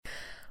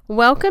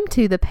Welcome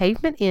to the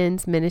Pavement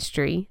Ends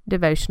Ministry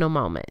devotional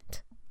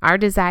moment. Our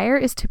desire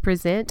is to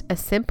present a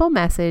simple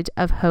message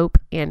of hope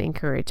and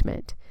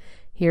encouragement.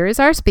 Here is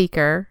our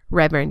speaker,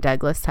 Reverend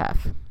Douglas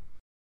Huff.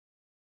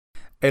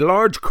 A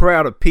large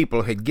crowd of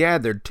people had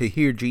gathered to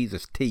hear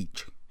Jesus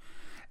teach.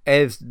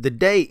 As the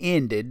day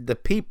ended, the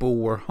people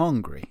were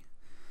hungry,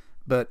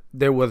 but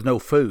there was no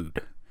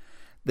food.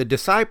 The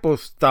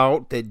disciples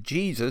thought that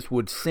Jesus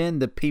would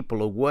send the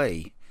people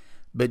away,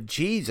 but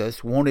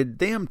Jesus wanted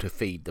them to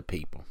feed the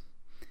people.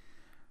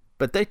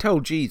 But they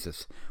told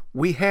Jesus,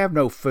 "We have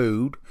no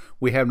food,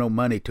 we have no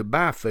money to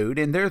buy food,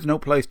 and there's no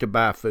place to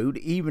buy food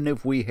even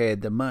if we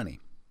had the money."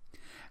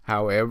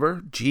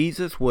 However,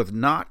 Jesus was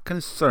not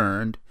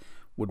concerned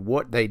with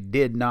what they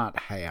did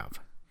not have.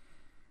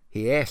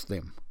 He asked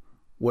them,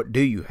 "What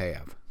do you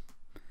have?"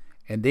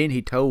 And then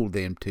he told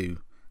them to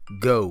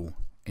go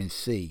and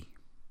see.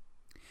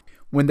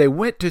 When they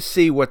went to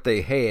see what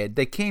they had,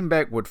 they came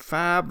back with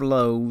 5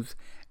 loaves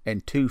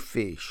and 2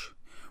 fish.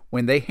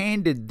 When they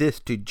handed this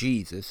to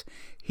Jesus,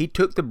 he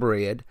took the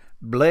bread,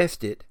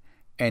 blessed it,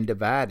 and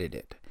divided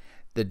it.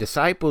 The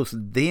disciples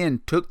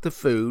then took the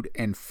food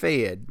and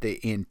fed the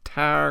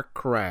entire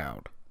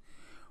crowd.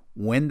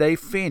 When they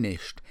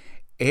finished,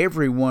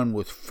 everyone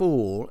was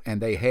full,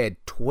 and they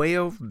had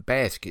 12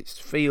 baskets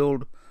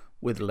filled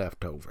with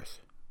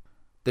leftovers.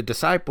 The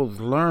disciples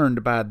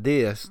learned by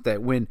this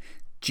that when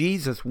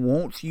Jesus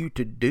wants you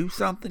to do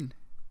something,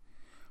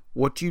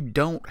 what you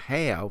don't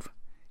have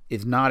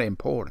is not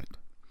important.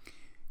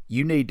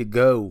 You need to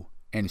go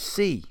and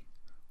see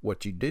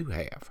what you do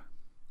have.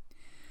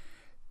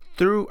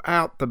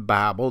 Throughout the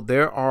Bible,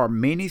 there are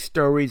many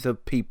stories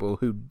of people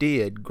who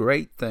did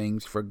great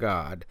things for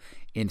God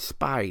in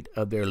spite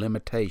of their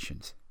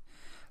limitations.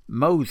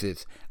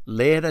 Moses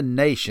led a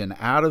nation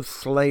out of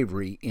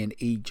slavery in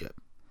Egypt.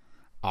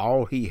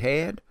 All he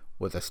had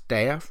was a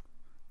staff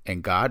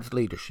and God's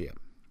leadership.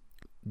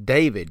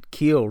 David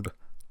killed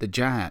the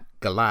giant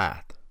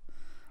Goliath.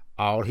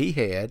 All he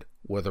had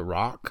was a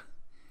rock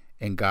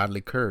and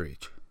godly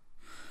courage.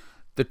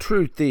 The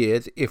truth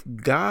is, if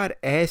God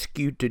asks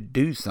you to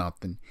do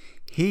something,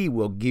 he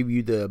will give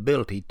you the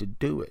ability to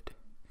do it.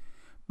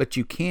 But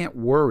you can't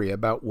worry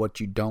about what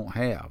you don't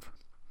have.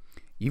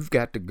 You've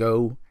got to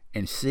go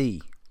and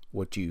see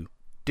what you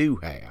do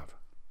have.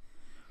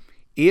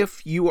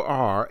 If you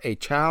are a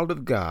child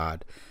of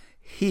God,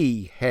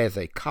 he has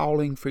a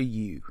calling for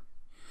you.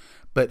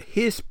 But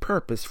his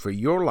purpose for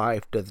your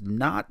life does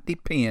not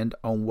depend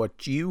on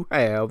what you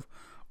have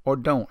or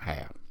don't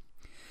have.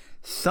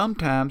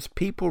 Sometimes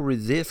people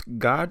resist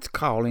God's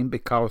calling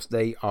because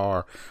they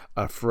are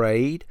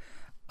afraid,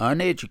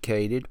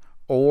 uneducated,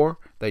 or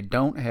they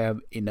don't have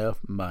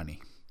enough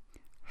money.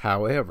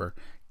 However,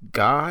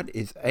 God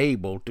is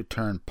able to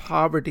turn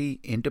poverty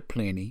into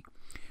plenty,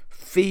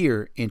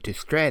 fear into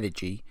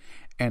strategy,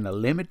 and a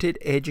limited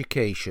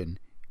education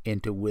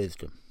into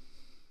wisdom.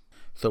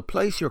 So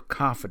place your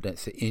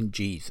confidence in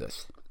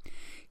Jesus.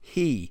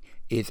 He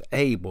is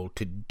able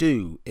to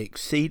do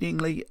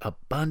exceedingly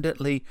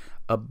abundantly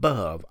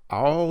above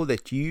all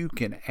that you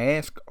can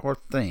ask or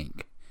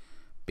think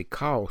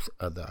because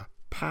of the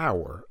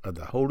power of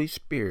the Holy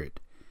Spirit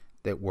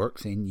that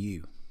works in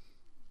you.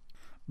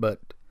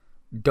 But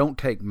don't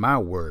take my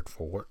word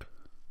for it.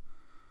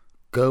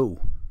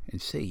 Go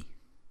and see.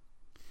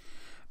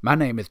 My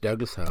name is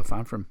Douglas Huff.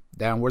 I'm from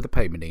down where the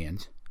pavement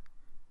ends.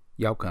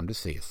 Y'all come to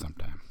see us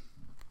sometime.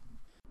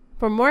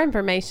 For more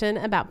information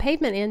about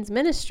Pavement Ends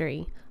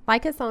Ministry,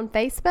 like us on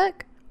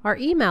Facebook or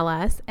email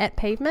us at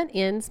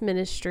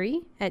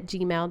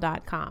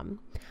pavementendsministry@gmail.com.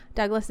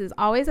 Douglas is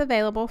always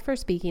available for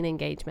speaking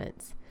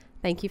engagements.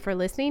 Thank you for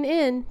listening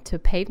in to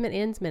Pavement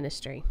Ends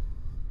Ministry.